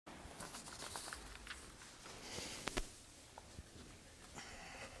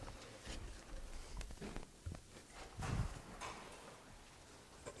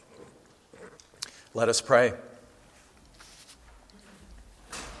Let us pray.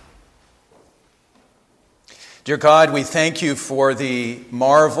 Dear God, we thank you for the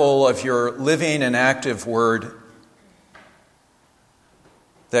marvel of your living and active word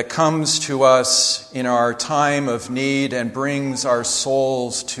that comes to us in our time of need and brings our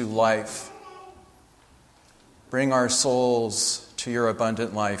souls to life. Bring our souls to your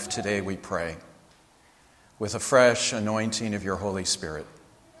abundant life today, we pray, with a fresh anointing of your Holy Spirit.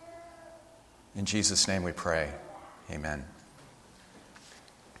 In Jesus' name we pray. Amen.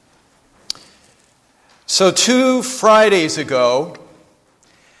 So 2 Fridays ago,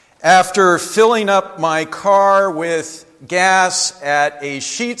 after filling up my car with gas at a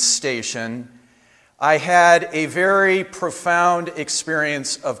Sheetz station, I had a very profound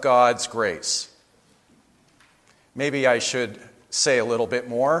experience of God's grace. Maybe I should say a little bit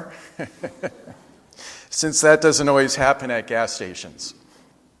more, since that doesn't always happen at gas stations.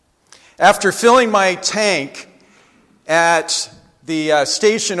 After filling my tank at the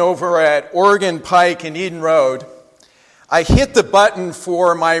station over at Oregon Pike and Eden Road, I hit the button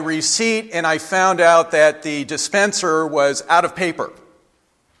for my receipt and I found out that the dispenser was out of paper.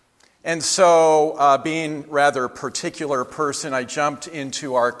 And so, being a rather particular person, I jumped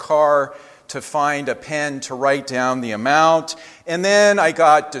into our car to find a pen to write down the amount, and then I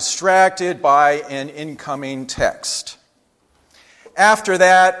got distracted by an incoming text. After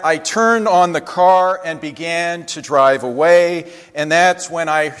that, I turned on the car and began to drive away, and that's when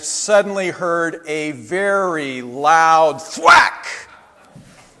I suddenly heard a very loud thwack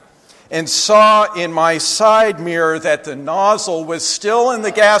and saw in my side mirror that the nozzle was still in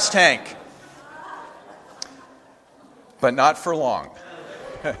the gas tank. But not for long.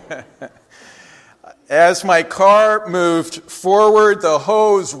 As my car moved forward, the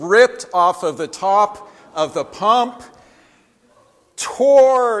hose ripped off of the top of the pump,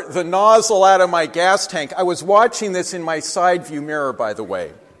 tore the nozzle out of my gas tank. I was watching this in my side view mirror, by the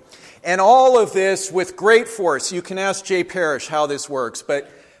way. And all of this with great force. You can ask Jay Parrish how this works, but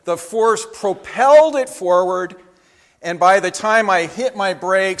the force propelled it forward, and by the time I hit my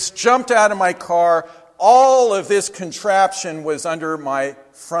brakes, jumped out of my car, all of this contraption was under my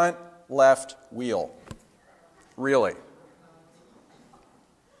front left wheel. Really.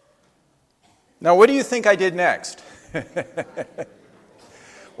 Now, what do you think I did next?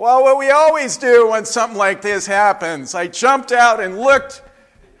 Well, what we always do when something like this happens, I jumped out and looked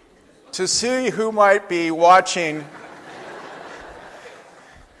to see who might be watching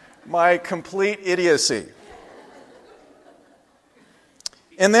my complete idiocy.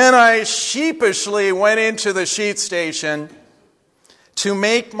 And then I sheepishly went into the Sheetz station to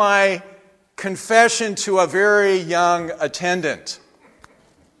make my confession to a very young attendant.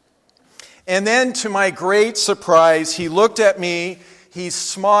 And then, to my great surprise, he looked at me, he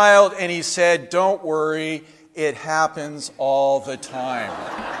smiled, and he said, "Don't worry, it happens all the time."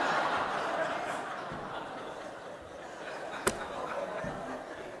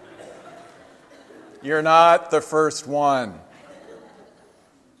 You're not the first one.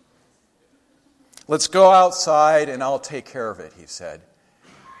 Let's go outside and I'll take care of it, he said.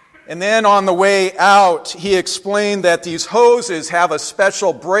 And then on the way out, he explained that these hoses have a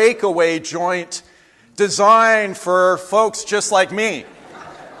special breakaway joint designed for folks just like me.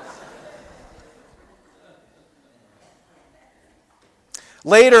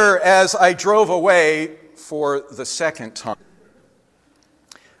 Later, as I drove away for the second time,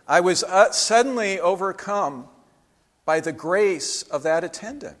 I was suddenly overcome by the grace of that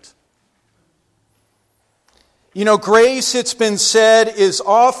attendant. You know, grace, it's been said, is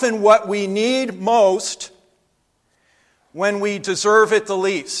often what we need most when we deserve it the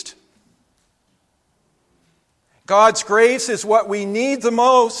least. God's grace is what we need the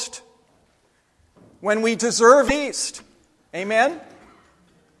most when we deserve it least. Amen?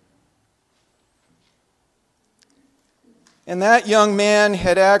 And that young man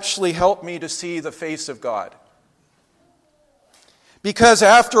had actually helped me to see the face of God. Because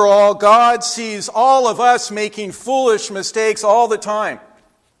after all, God sees all of us making foolish mistakes all the time.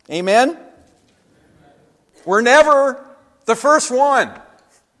 Amen? We're never the first one.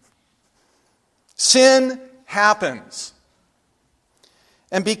 Sin happens.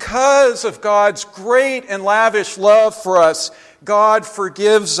 And because of God's great and lavish love for us, God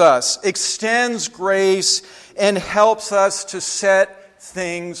forgives us, extends grace, and helps us to set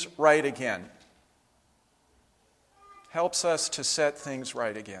things right again. Helps us to set things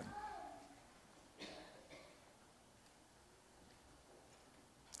right again.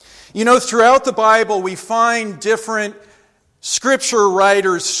 You know, throughout the Bible, we find different scripture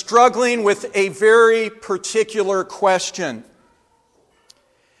writers struggling with a very particular question.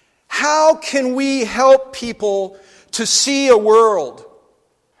 how can we help people to see a world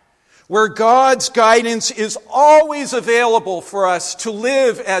where God's guidance is always available for us to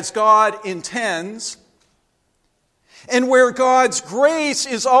live as God intends, and where God's grace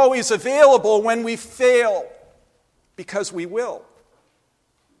is always available when we fail, because we will?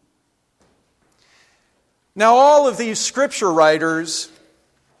 Now, all of these scripture writers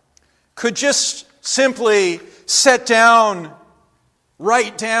could just simply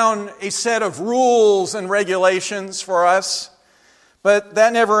write down a set of rules and regulations for us, but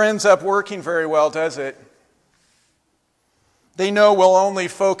that never ends up working very well, does it? They know we'll only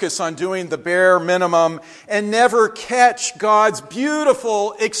focus on doing the bare minimum and never catch God's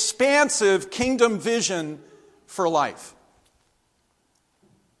beautiful, expansive kingdom vision for life.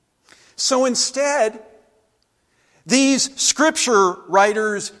 So instead, these scripture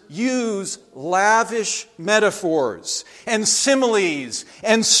writers use lavish metaphors and similes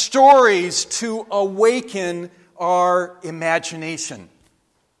and stories to awaken our imagination.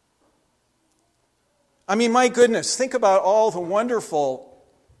 I mean, my goodness, think about all the wonderful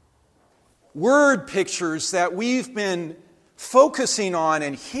word pictures that we've been focusing on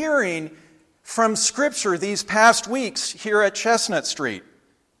and hearing from Scripture these past weeks here at Chestnut Street.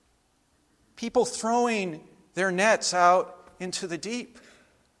 People throwing their nets out into the deep.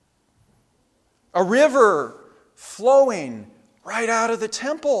 A river flowing right out of the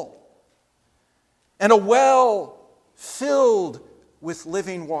temple. And a well filled with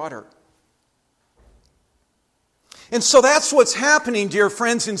living water. And so that's what's happening, dear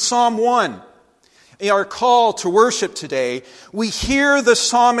friends, in Psalm 1. In our call to worship today, we hear the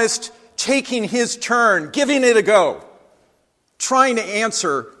psalmist taking his turn, giving it a go, trying to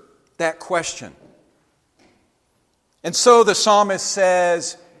answer that question. And so the psalmist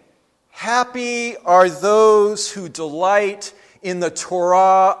says, "Happy are those who delight in the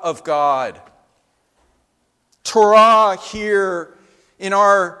Torah of God." Torah here in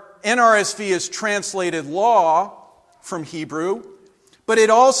our NRSV is translated law from Hebrew, but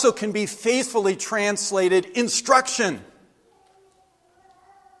it also can be faithfully translated instruction.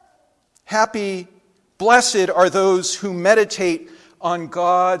 Happy, blessed are those who meditate on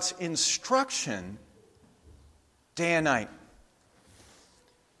God's instruction day and night,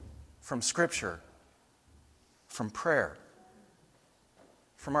 from Scripture, from prayer,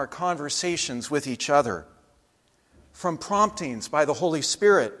 from our conversations with each other, from promptings by the Holy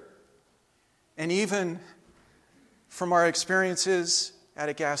Spirit, and even from our experiences at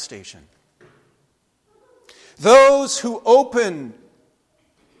a gas station. Those who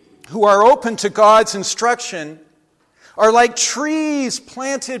are open to God's instruction are like trees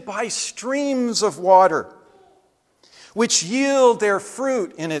planted by streams of water, which yield their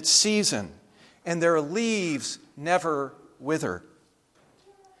fruit in its season, and their leaves never wither.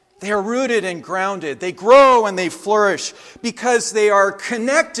 They are rooted and grounded. They grow and they flourish because they are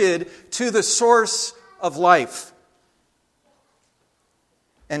connected to the source of life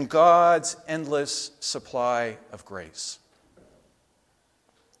and God's endless supply of grace.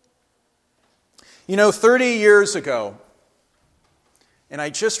 30 years ago, and I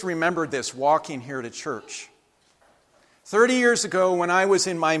just remembered this walking here to church. 30 years ago, when I was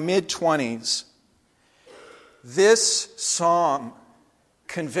in my mid-20s, this psalm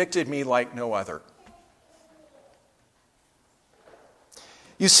convicted me like no other.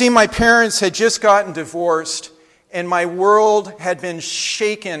 You see, my parents had just gotten divorced, and my world had been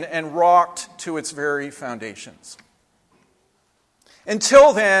shaken and rocked to its very foundations.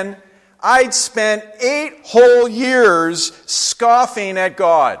 Until then, I'd spent 8 whole years scoffing at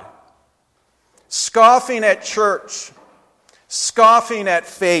God, scoffing at church, scoffing at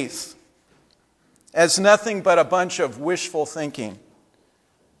faith as nothing but a bunch of wishful thinking.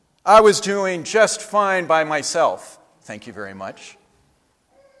 I was doing just fine by myself, thank you very much.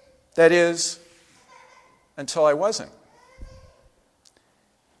 That is, until I wasn't.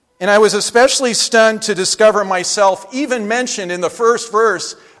 And I was especially stunned to discover myself even mentioned in the first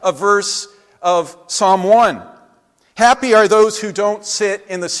verse of Psalm 1. Happy are those who don't sit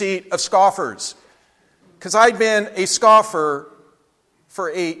in the seat of scoffers. Because I'd been a scoffer for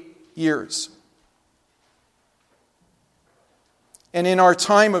 8 years. And in our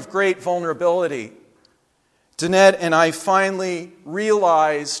time of great vulnerability, Danette and I finally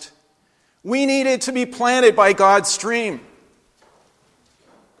realized we needed to be planted by God's stream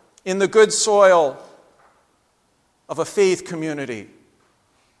in the good soil of a faith community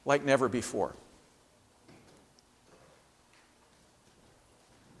like never before.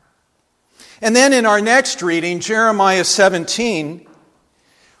 And then in our next reading, Jeremiah 17,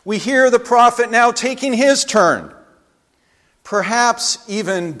 we hear the prophet now taking his turn, perhaps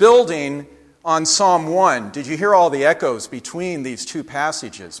even building on Psalm 1. Did you hear all the echoes between these two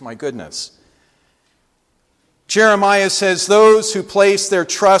passages? My goodness. Jeremiah says, those who place their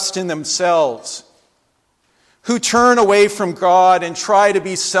trust in themselves, who turn away from God and try to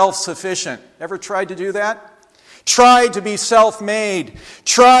be self-sufficient. Ever tried to do that? Tried to be self-made,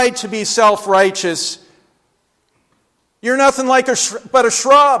 tried to be self-righteous. You're nothing like but a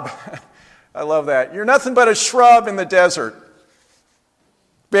shrub. I love that. You're nothing but a shrub in the desert,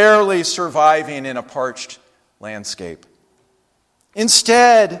 barely surviving in a parched landscape.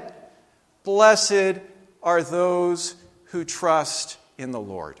 Instead, blessed are those who trust in the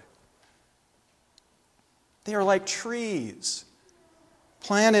Lord. They are like trees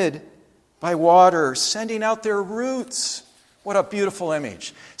planted by water, sending out their roots. What a beautiful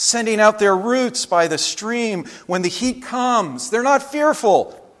image. Sending out their roots by the stream. When the heat comes, they're not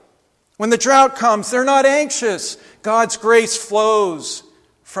fearful. When the drought comes, they're not anxious. God's grace flows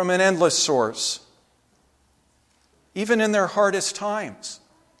from an endless source. Even in their hardest times,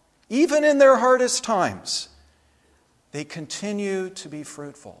 they continue to be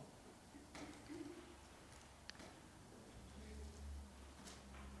fruitful.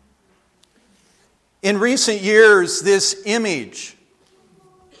 In recent years, this image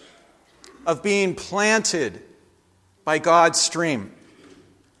of being planted by God's stream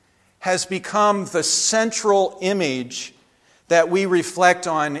has become the central image that we reflect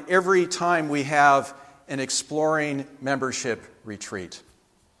on every time we have an Exploring membership retreat.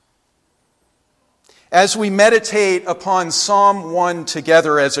 As we meditate upon Psalm 1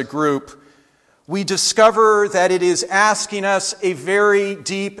 together as a group, we discover that it is asking us a very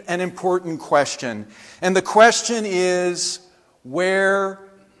deep and important question. And the question is, where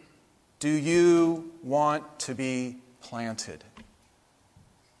do you want to be planted?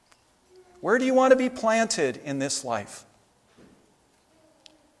 Where do you want to be planted in this life?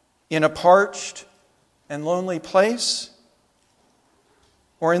 In a parched and lonely place?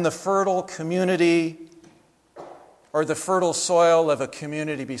 Or in the fertile community or the fertile soil of a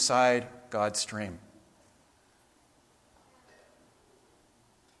community beside God's stream?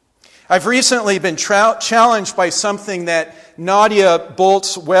 I've recently been challenged by something that Nadia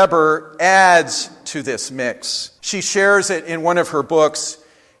Bolz-Weber adds to this mix. She shares it in one of her books.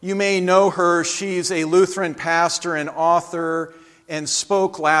 You may know her. She's a Lutheran pastor and author and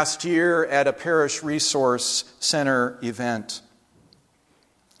spoke last year at a Parish Resource Center event.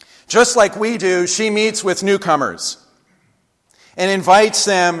 Just like we do, she meets with newcomers and invites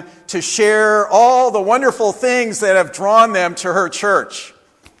them to share all the wonderful things that have drawn them to her church.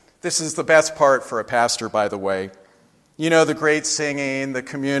 This is the best part for a pastor, by the way. You know, the great singing, the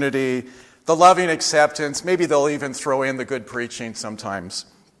community, the loving acceptance. Maybe they'll even throw in the good preaching sometimes.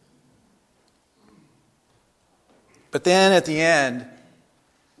 But then at the end,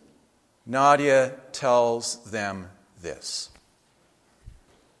 Nadia tells them this.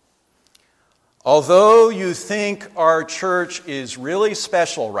 Although you think our church is really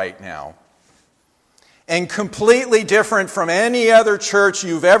special right now and completely different from any other church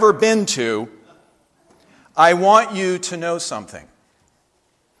you've ever been to, I want you to know something.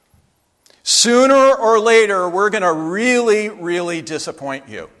 Sooner or later, we're going to really, really disappoint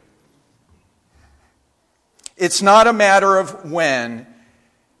you. It's not a matter of when,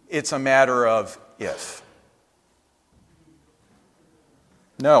 it's a matter of if.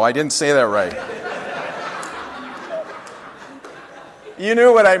 No, I didn't say that right. You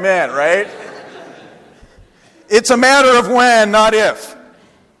knew what I meant, right? It's a matter of when, not if.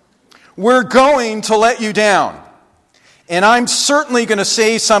 We're going to let you down. And I'm certainly going to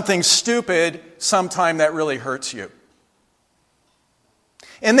say something stupid sometime that really hurts you.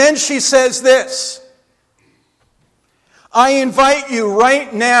 And then she says this. I invite you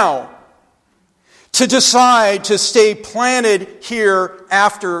right now to decide to stay planted here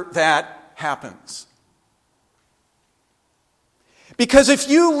after that happens. Because if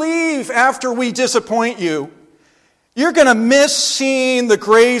you leave after we disappoint you, you're going to miss seeing the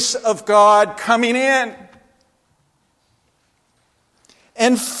grace of God coming in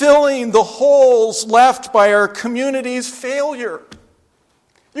and filling the holes left by our community's failure.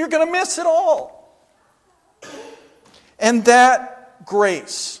 You're going to miss it all. And that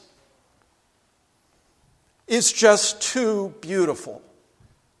grace is just too beautiful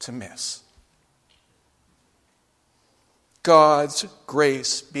to miss. God's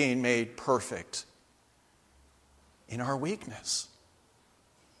grace being made perfect in our weakness.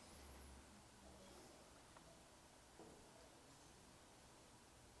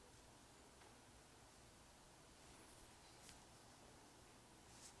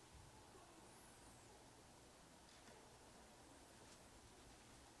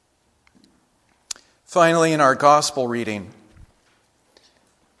 Finally, in our gospel reading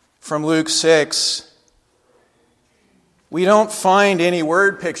from Luke 6, we don't find any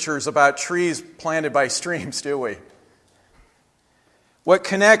word pictures about trees planted by streams, do we? What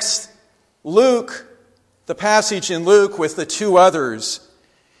connects Luke, the passage in Luke, with the two others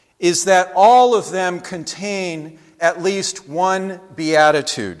is that all of them contain at least one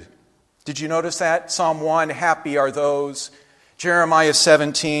beatitude. Did you notice that? Psalm 1, happy are those. Jeremiah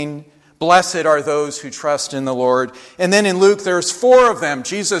 17, blessed are those who trust in the Lord. And then in Luke, there's four of them.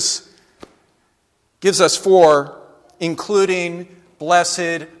 Jesus gives us four, including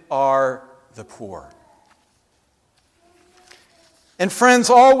blessed are the poor. And friends,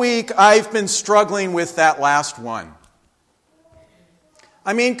 all week I've been struggling with that last one.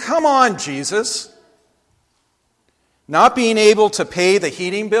 I mean, come on, Jesus. Not being able to pay the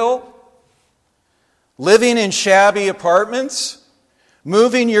heating bill? Living in shabby apartments?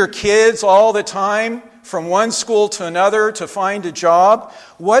 Moving your kids all the time from one school to another to find a job?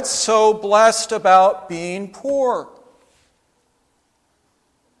 What's so blessed about being poor?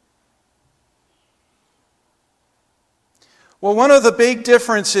 Well, one of the big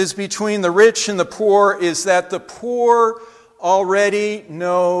differences between the rich and the poor is that the poor already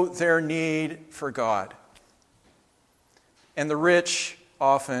know their need for God, and the rich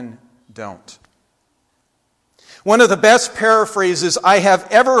often don't. One of the best paraphrases I have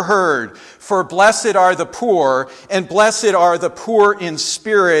ever heard for blessed are the poor and blessed are the poor in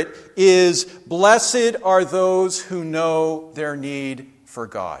spirit is blessed are those who know their need for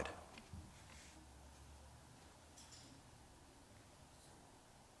God.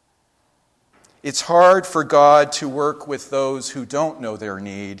 It's hard for God to work with those who don't know their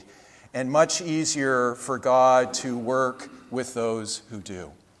need, and much easier for God to work with those who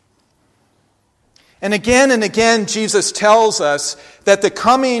do. And again, Jesus tells us that the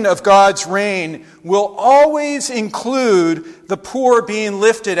coming of God's reign will always include the poor being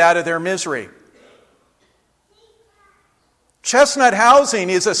lifted out of their misery. Chestnut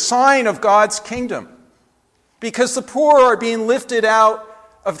housing is a sign of God's kingdom because the poor are being lifted out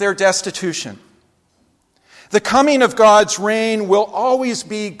of their destitution. The coming of God's reign will always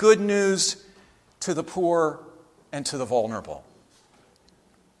be good news to the poor and to the vulnerable.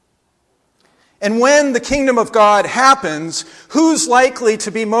 And when the kingdom of God happens, who's likely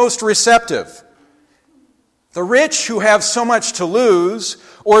to be most receptive? The rich who have so much to lose,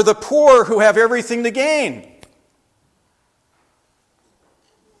 or the poor who have everything to gain?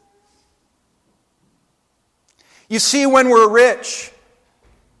 You see, when we're rich,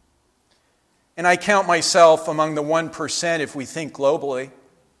 and I count myself among the 1% if we think globally,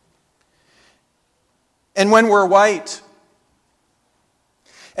 and when we're white,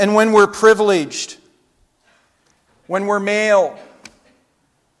 and when we're privileged, when we're male,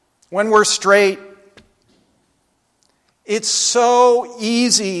 when we're straight, it's so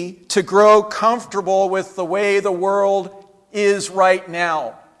easy to grow comfortable with the way the world is right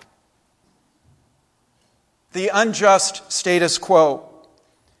now. The unjust status quo,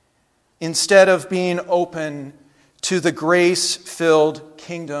 instead of being open to the grace-filled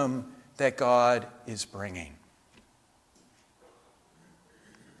kingdom that God is bringing.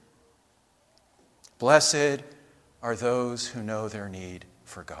 Blessed are those who know their need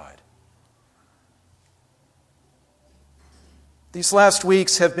for God. These last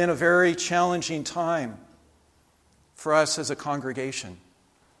weeks have been a very challenging time for us as a congregation.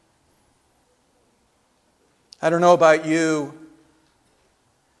 I don't know about you,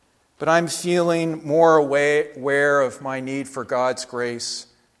 but I'm feeling more aware of my need for God's grace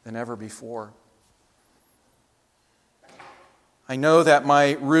than ever before. I know that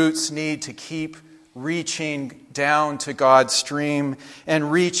my roots need to keep reaching down to God's stream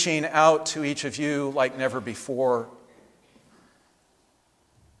and reaching out to each of you like never before.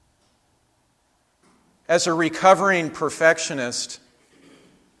 As a recovering perfectionist,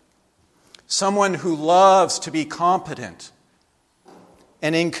 someone who loves to be competent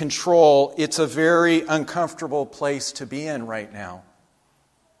and in control, it's a very uncomfortable place to be in right now.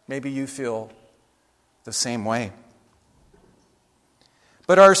 Maybe you feel the same way.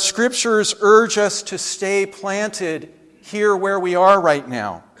 But our scriptures urge us to stay planted here where we are right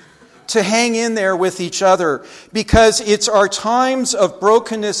now, to hang in there with each other, because it's our times of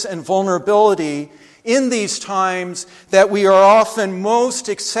brokenness and vulnerability, in these times, that we are often most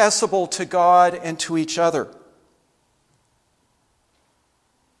accessible to God and to each other.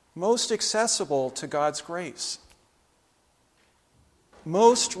 Most accessible to God's grace.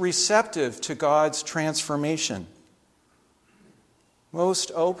 Most receptive to God's transformation.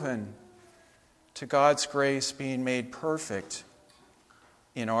 Most open to God's grace being made perfect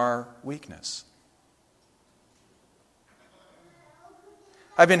in our weakness.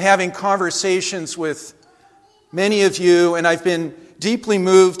 I've been having conversations with many of you, and I've been deeply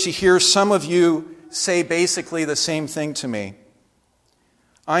moved to hear some of you say basically the same thing to me.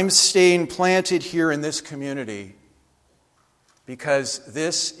 I'm staying planted here in this community because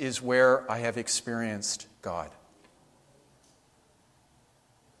this is where I have experienced God.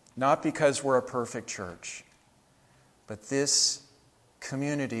 Not because we're a perfect church, but this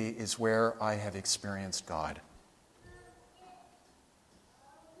community is where I have experienced God.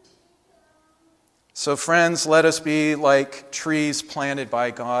 So friends, let us be like trees planted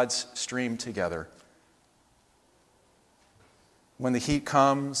by God's stream together. When the heat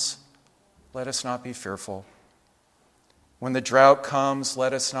comes, let us not be fearful. When the drought comes,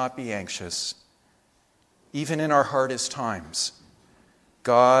 let us not be anxious. Even in our hardest times,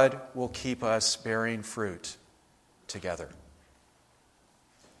 God will keep us bearing fruit together.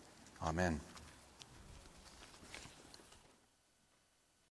 Amen.